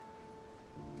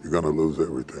you're going to lose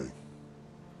everything.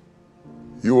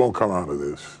 You won't come out of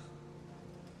this.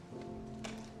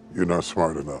 You're not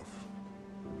smart enough.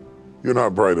 You're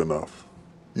not bright enough.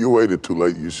 You waited too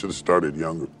late. You should have started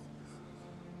younger.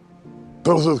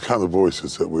 Those are the kind of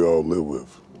voices that we all live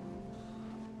with.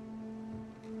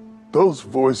 Those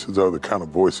voices are the kind of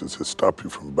voices that stop you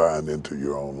from buying into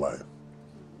your own life.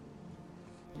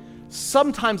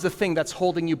 Sometimes the thing that's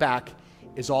holding you back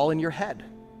is all in your head.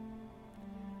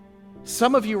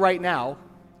 Some of you right now,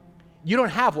 you don't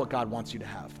have what God wants you to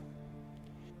have.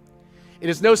 It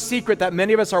is no secret that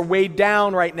many of us are weighed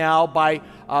down right now by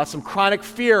some chronic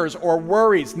fears or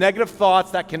worries, negative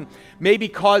thoughts that can maybe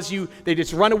cause you, they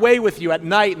just run away with you at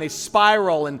night and they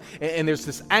spiral and there's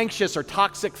this anxious or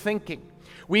toxic thinking.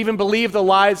 We even believe the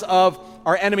lies of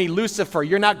our enemy Lucifer.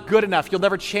 You're not good enough. You'll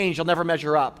never change. You'll never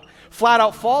measure up. Flat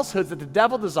out falsehoods that the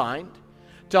devil designed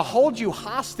to hold you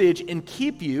hostage and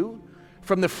keep you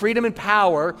from the freedom and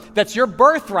power that's your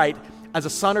birthright as a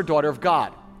son or daughter of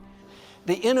God.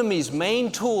 The enemy's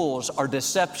main tools are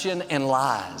deception and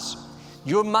lies.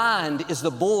 Your mind is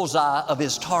the bullseye of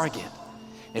his target.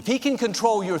 If he can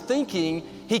control your thinking,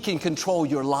 he can control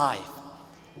your life.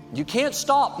 You can't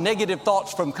stop negative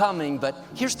thoughts from coming, but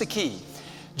here's the key.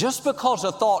 Just because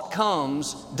a thought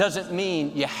comes doesn't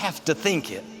mean you have to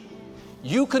think it.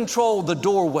 You control the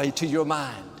doorway to your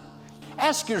mind.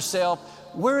 Ask yourself,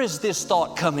 where is this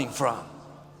thought coming from?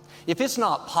 If it's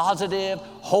not positive,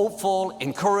 hopeful,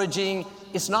 encouraging,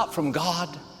 it's not from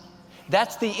God.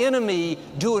 That's the enemy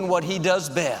doing what he does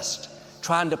best,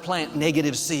 trying to plant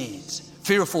negative seeds,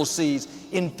 fearful seeds,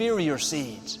 inferior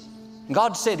seeds.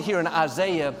 God said here in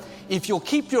Isaiah, if you'll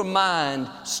keep your mind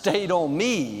stayed on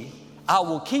me, I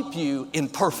will keep you in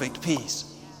perfect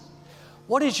peace.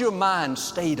 What is your mind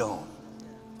stayed on?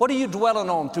 What are you dwelling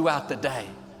on throughout the day?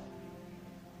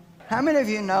 How many of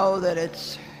you know that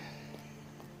it's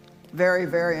very,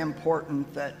 very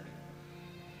important that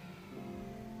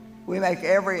we make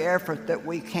every effort that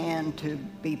we can to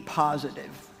be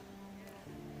positive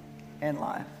in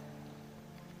life?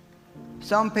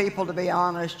 Some people, to be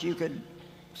honest, you could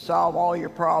solve all your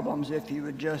problems if you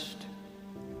would just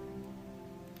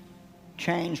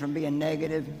change from being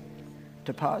negative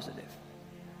to positive.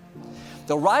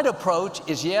 The right approach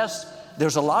is, yes,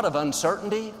 there's a lot of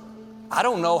uncertainty. I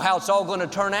don't know how it's all going to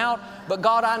turn out, but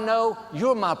God, I know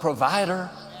you're my provider.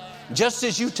 Just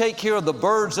as you take care of the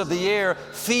birds of the air,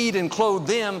 feed and clothe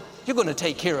them, you're going to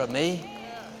take care of me.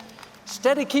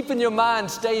 Instead of keeping your mind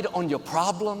stayed on your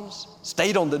problems,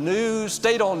 stayed on the news,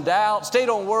 stayed on doubt, stayed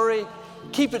on worry,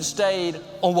 keep it stayed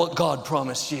on what God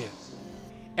promised you.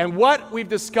 And what we've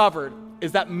discovered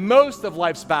is that most of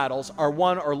life's battles are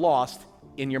won or lost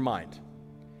in your mind.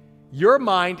 Your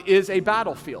mind is a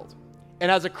battlefield. And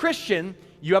as a Christian,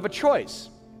 you have a choice.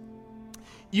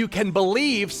 You can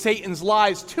believe Satan's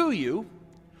lies to you,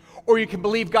 or you can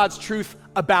believe God's truth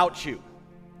about you.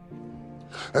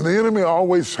 And the enemy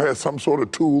always has some sort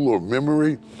of tool or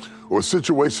memory or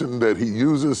situation that he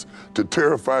uses to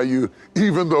terrify you,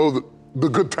 even though the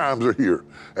good times are here,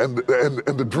 and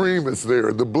the dream is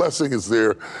there, the blessing is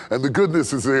there, and the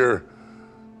goodness is there.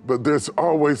 But there's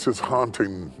always this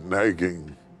haunting,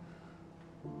 nagging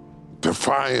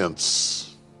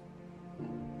defiance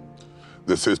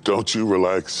that says, don't you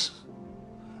relax.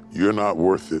 You're not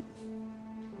worth it.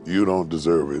 You don't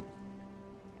deserve it.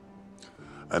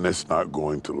 And it's not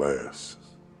going to last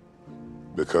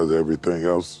because everything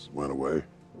else went away.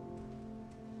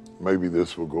 Maybe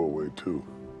this will go away too.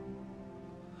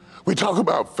 We talk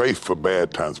about faith for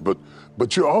bad times, but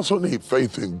you also need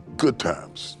faith in good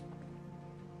times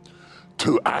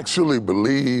to actually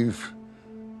believe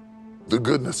the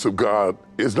goodness of God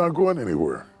is not going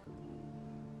anywhere.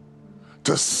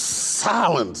 To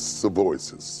silence the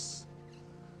voices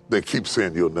that keep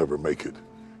saying you'll never make it.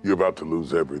 You're about to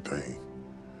lose everything.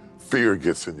 Fear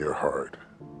gets in your heart.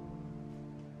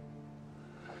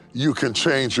 You can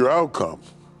change your outcome,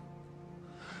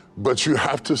 but you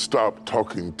have to stop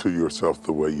talking to yourself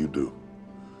the way you do.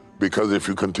 Because if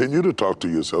you continue to talk to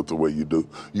yourself the way you do,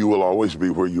 you will always be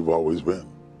where you've always been.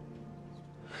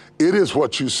 It is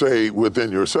what you say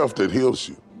within yourself that heals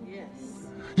you. Yes.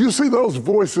 You see those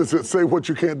voices that say what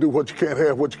you can't do, what you can't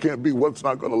have, what you can't be, what's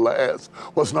not going to last,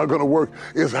 what's not going to work,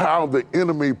 is how the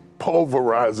enemy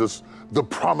pulverizes the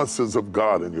promises of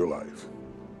God in your life.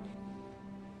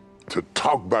 To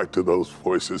talk back to those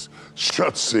voices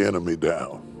shuts the enemy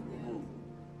down.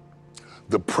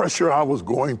 The pressure I was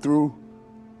going through,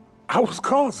 I was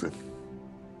causing.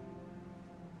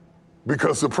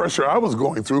 Because the pressure I was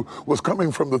going through was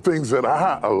coming from the things that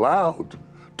I allowed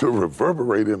to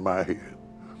reverberate in my head.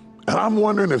 And I'm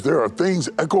wondering if there are things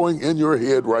echoing in your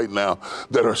head right now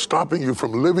that are stopping you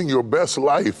from living your best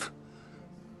life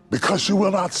because you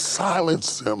will not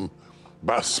silence them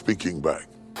by speaking back.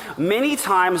 Many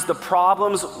times the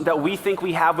problems that we think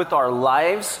we have with our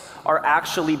lives are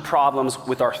actually problems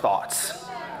with our thoughts.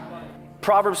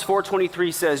 Proverbs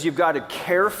 4:23 says you've got to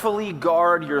carefully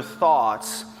guard your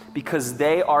thoughts because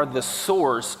they are the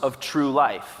source of true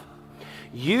life.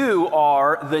 You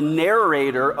are the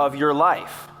narrator of your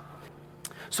life.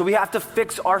 So we have to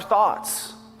fix our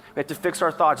thoughts. We have to fix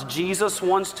our thoughts. Jesus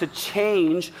wants to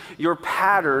change your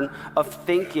pattern of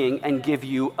thinking and give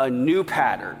you a new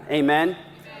pattern. Amen?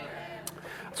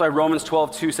 That's why Romans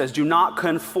 12:2 says, do not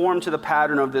conform to the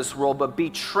pattern of this world, but be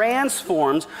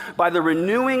transformed by the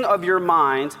renewing of your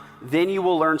mind. Then you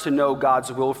will learn to know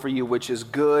God's will for you, which is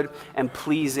good and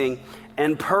pleasing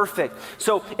and perfect.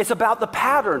 So it's about the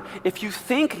pattern. If you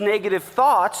think negative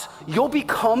thoughts, you'll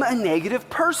become a negative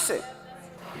person.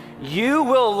 You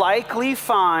will likely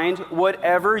find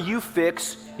whatever you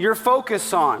fix your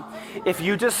focus on. If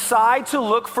you decide to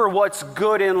look for what's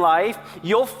good in life,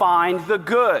 you'll find the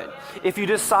good. If you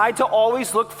decide to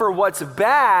always look for what's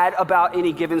bad about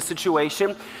any given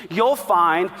situation, you'll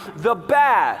find the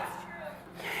bad.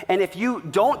 And if you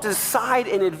don't decide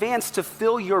in advance to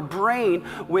fill your brain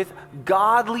with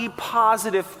godly,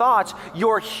 positive thoughts,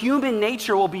 your human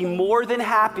nature will be more than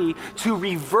happy to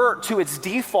revert to its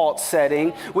default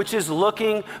setting, which is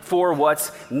looking for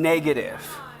what's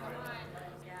negative.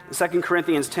 2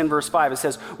 Corinthians 10 verse 5, it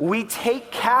says, we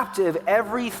take captive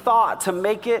every thought to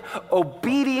make it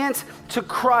obedient to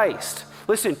Christ.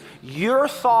 Listen, your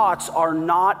thoughts are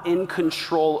not in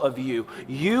control of you.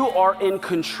 You are in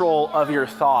control of your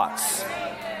thoughts.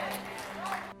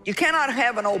 You cannot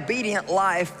have an obedient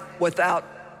life without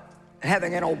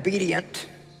having an obedient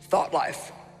thought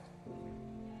life.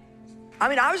 I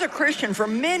mean, I was a Christian for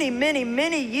many, many,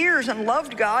 many years and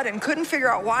loved God and couldn't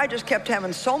figure out why I just kept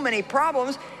having so many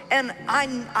problems. And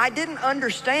I didn't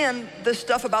understand this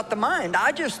stuff about the mind.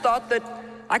 I just thought that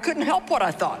I couldn't help what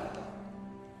I thought.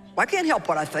 I can't help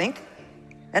what I think.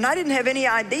 And I didn't have any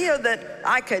idea that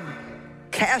I could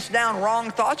cast down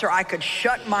wrong thoughts, or I could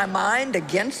shut my mind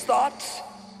against thoughts,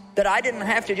 that I didn't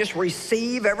have to just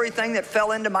receive everything that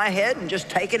fell into my head and just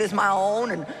take it as my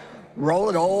own and roll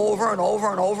it over and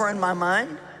over and over in my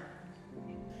mind.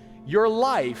 Your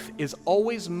life is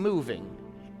always moving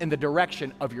in the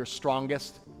direction of your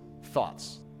strongest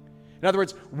thoughts. In other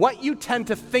words, what you tend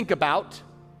to think about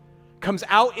comes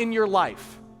out in your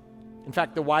life. In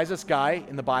fact, the wisest guy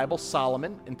in the Bible,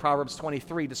 Solomon, in Proverbs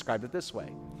 23, described it this way.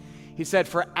 He said,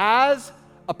 for as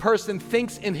a person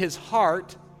thinks in his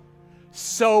heart,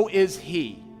 so is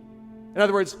he. In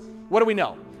other words, what do we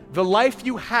know? The life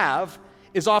you have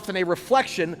is often a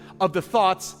reflection of the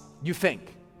thoughts you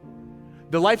think.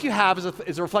 The life you have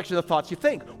is a reflection of the thoughts you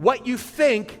think. What you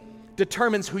think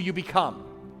determines who you become.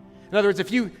 In other words,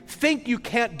 if you think you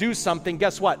can't do something,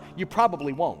 guess what? You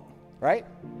probably won't, right?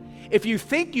 If you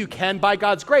think you can, by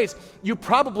God's grace, you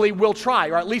probably will try,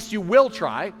 or at least you will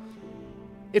try.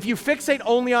 If you fixate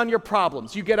only on your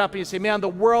problems, you get up and you say, man, the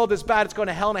world is bad, it's going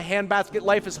to hell in a handbasket,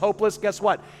 life is hopeless, guess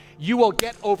what? You will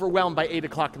get overwhelmed by 8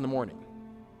 o'clock in the morning.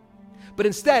 But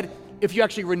instead, if you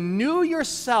actually renew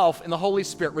yourself in the Holy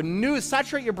Spirit,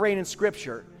 saturate your brain in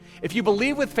Scripture, if you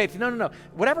believe with faith, no,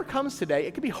 whatever comes today,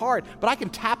 it can be hard, but I can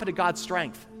tap into God's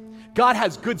strength. God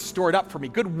has good stored up for me,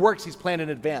 good works he's planned in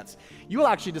advance. You will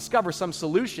actually discover some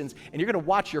solutions, and you're going to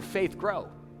watch your faith grow.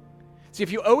 See,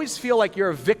 if you always feel like you're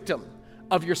a victim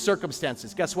of your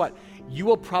circumstances, guess what? You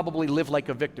will probably live like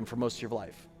a victim for most of your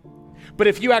life. But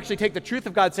if you actually take the truth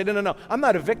of God and say, no, I'm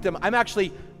not a victim. I'm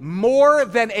actually more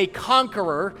than a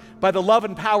conqueror by the love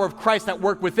and power of Christ that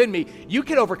work within me, you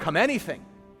can overcome anything.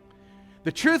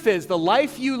 The truth is, the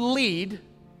life you lead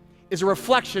is a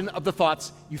reflection of the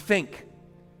thoughts you think.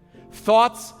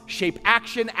 Thoughts shape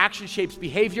action, action shapes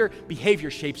behavior, behavior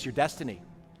shapes your destiny.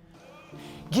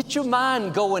 Get your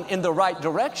mind going in the right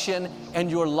direction,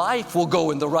 and your life will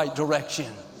go in the right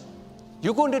direction.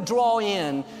 You're going to draw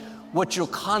in what you're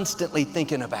constantly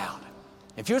thinking about.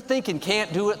 If you're thinking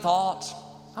can't do it thoughts,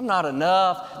 I'm not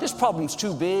enough, this problem's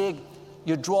too big,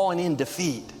 you're drawing in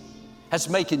defeat. That's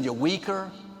making you weaker.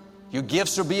 Your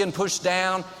gifts are being pushed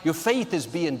down. Your faith is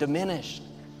being diminished.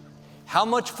 How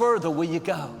much further will you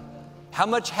go? How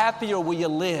much happier will you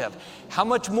live? How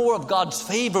much more of God's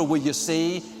favor will you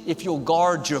see if you'll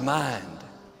guard your mind?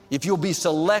 If you'll be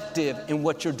selective in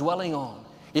what you're dwelling on?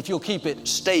 If you'll keep it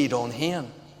stayed on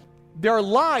Him? There are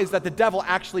lies that the devil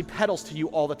actually peddles to you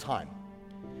all the time.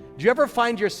 Do you ever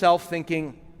find yourself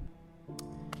thinking,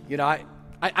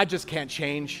 I just can't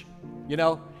change?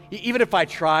 even if I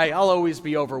try, I'll always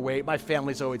be overweight. My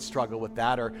family's always struggled with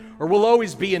that. Or we'll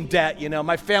always be in debt.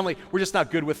 My family, we're just not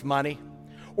good with money.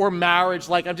 Or marriage,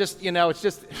 like I'm just, it's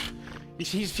just,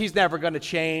 he's never going to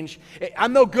change.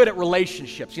 I'm no good at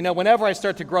relationships. Whenever I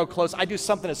start to grow close, I do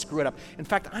something to screw it up. In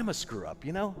fact, I'm a screw up,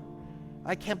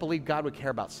 I can't believe God would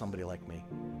care about somebody like me.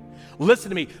 Listen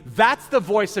to me. That's the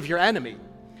voice of your enemy.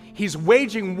 He's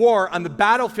waging war on the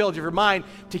battlefield of your mind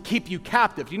to keep you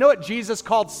captive. You know what Jesus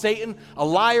called Satan? A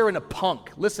liar and a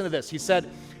punk. Listen to this. He said,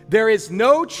 there is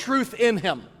no truth in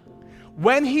him.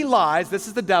 When he lies, this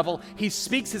is the devil, he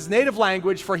speaks his native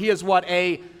language, for he is what?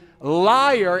 A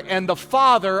liar and the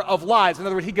father of lies. In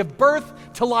other words, he gives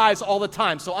birth to lies all the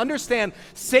time. So understand,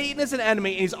 Satan is an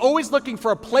enemy, and he's always looking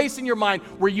for a place in your mind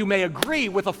where you may agree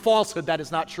with a falsehood that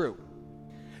is not true.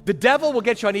 The devil will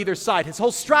get you on either side. His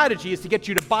whole strategy is to get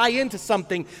you to buy into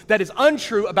something that is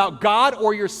untrue about God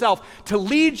or yourself, to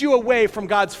lead you away from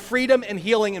God's freedom and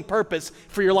healing and purpose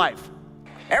for your life.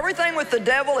 Everything with the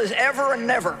devil is ever and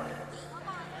never.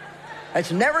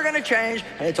 It's never going to change,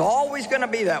 and it's always going to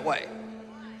be that way.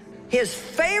 His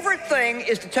favorite thing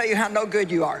is to tell you how no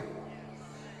good you are,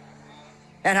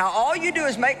 and how all you do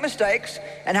is make mistakes,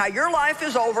 and how your life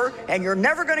is over, and you're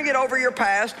never going to get over your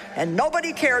past, and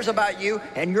nobody cares about you,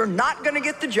 and you're not going to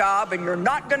get the job, and you're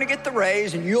not going to get the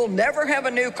raise, and you'll never have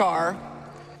a new car.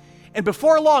 And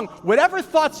before long, whatever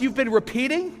thoughts you've been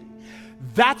repeating,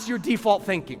 that's your default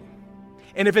thinking.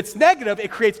 And if it's negative, it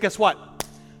creates, guess what?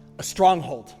 A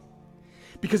stronghold.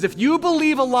 Because if you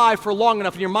believe a lie for long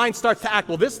enough and your mind starts to act,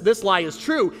 well, this lie is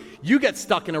true, you get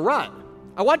stuck in a rut.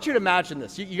 I want you to imagine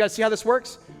this. You guys see how this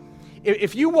works?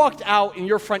 If you walked out in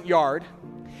your front yard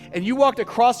and you walked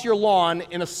across your lawn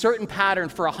in a certain pattern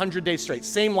for 100 days straight,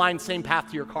 same line, same path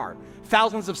to your car,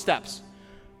 thousands of steps,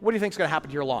 what do you think is going to happen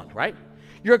to your lawn, right?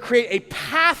 You're going to create a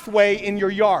pathway in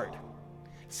your yard.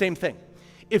 Same thing.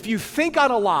 If you think on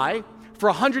a lie for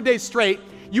 100 days straight,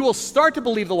 you will start to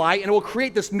believe the lie, and it will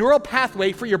create this neural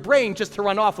pathway for your brain just to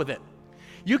run off with it.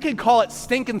 You can call it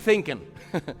stinking thinking.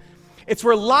 It's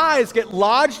where lies get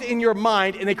lodged in your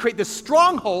mind, and they create this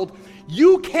stronghold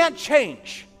you can't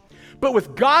change. But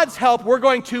with God's help, we're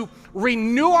going to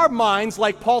renew our minds,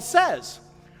 like Paul says.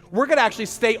 We're going to actually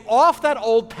stay off that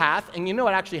old path, and you know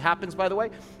what actually happens, by the way?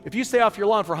 If you stay off your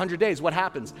lawn for 100 days, what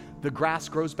happens? The grass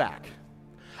grows back.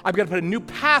 I'm going to put a new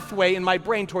pathway in my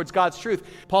brain towards God's truth.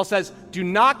 Paul says, do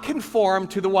not conform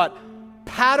to the what?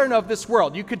 Pattern of this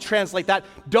world. You could translate that.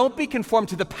 Don't be conformed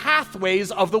to the pathways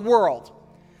of the world.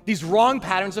 These wrong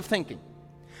patterns of thinking.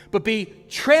 But be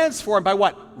transformed by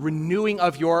what? Renewing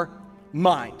of your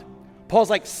mind. Paul's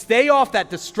like, stay off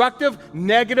that destructive,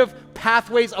 negative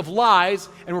pathways of lies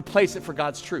and replace it for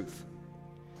God's truth.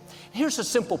 Here's a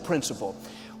simple principle.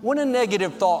 When a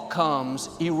negative thought comes,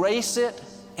 erase it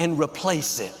and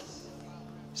replace it.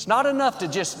 It's not enough to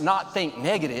just not think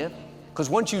negative, because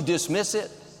once you dismiss it,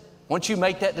 once you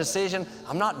make that decision,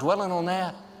 I'm not dwelling on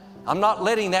that. I'm not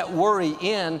letting that worry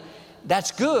in.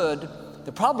 That's good.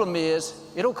 The problem is,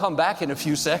 it'll come back in a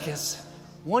few seconds.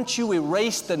 Once you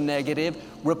erase the negative,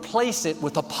 replace it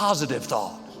with a positive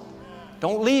thought.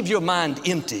 Don't leave your mind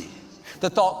empty. The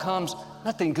thought comes,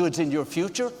 nothing good's in your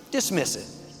future. Dismiss it.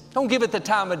 Don't give it the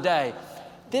time of day.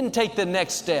 Then take the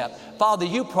next step. Father,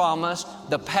 you promised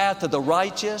the path of the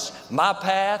righteous, my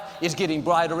path, is getting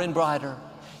brighter and brighter.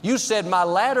 You said my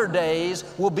latter days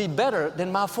will be better than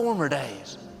my former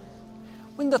days.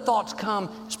 When the thoughts come,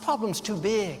 this problem's too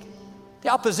big. The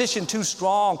opposition too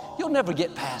strong. You'll never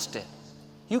get past it.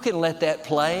 You can let that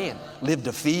play and live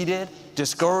defeated,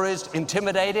 discouraged,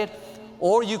 intimidated,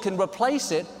 or you can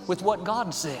replace it with what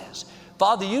God says.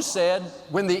 Father, you said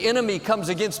when the enemy comes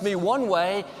against me one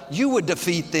way, you would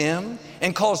defeat them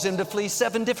and cause them to flee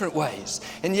 7 different ways.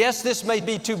 And yes, this may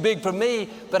be too big for me,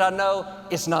 but I know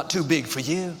it's not too big for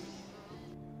you.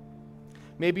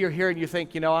 Maybe you're here and you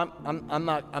think, I'm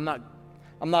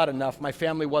not enough. My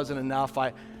family wasn't enough.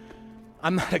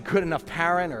 I'm not a good enough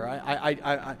parent, or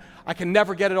I can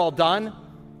never get it all done.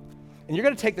 And you're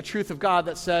going to take the truth of God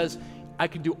that says, I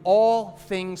can do all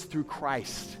things through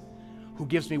Christ, who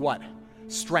gives me what?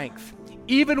 Strength.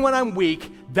 Even when I'm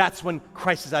weak, that's when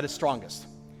Christ is at his strongest.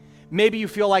 Maybe you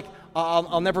feel like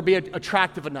I'll never be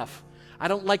attractive enough. I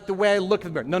don't like the way I look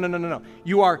in the mirror. No.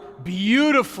 You are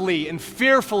beautifully and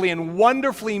fearfully and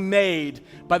wonderfully made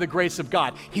by the grace of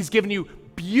God. He's given you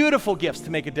beautiful gifts to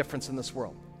make a difference in this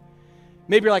world.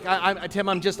 Maybe you're like, Tim,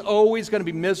 I'm just always going to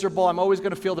be miserable. I'm always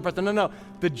going to feel depressed. No.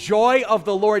 The joy of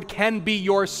the Lord can be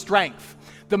your strength.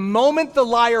 The moment the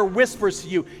liar whispers to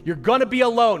you, you're going to be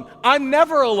alone. I'm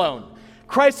never alone.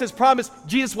 Christ has promised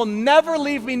Jesus will never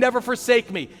leave me, never forsake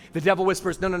me. The devil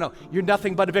whispers, no, you're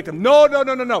nothing but a victim.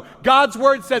 No. God's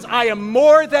word says, I am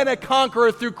more than a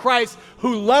conqueror through Christ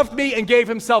who loved me and gave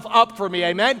himself up for me,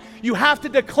 amen? You have to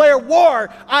declare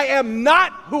war. I am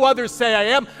not who others say I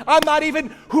am. I'm not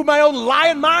even who my own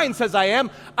lion mind says I am.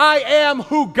 I am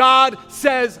who God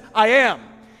says I am.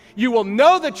 You will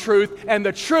know the truth, and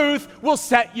the truth will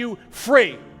set you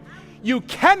free. You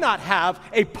cannot have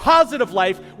a positive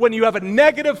life when you have a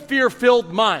negative,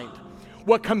 fear-filled mind.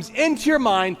 What comes into your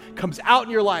mind comes out in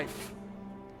your life.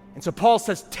 And so Paul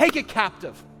says, take it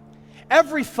captive.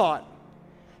 Every thought,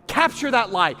 capture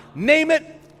that lie, name it,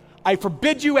 I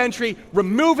forbid you entry,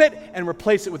 remove it, and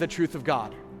replace it with the truth of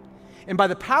God. And by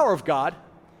the power of God,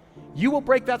 you will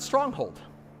break that stronghold,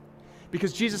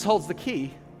 because Jesus holds the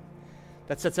key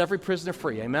that sets every prisoner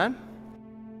free, amen?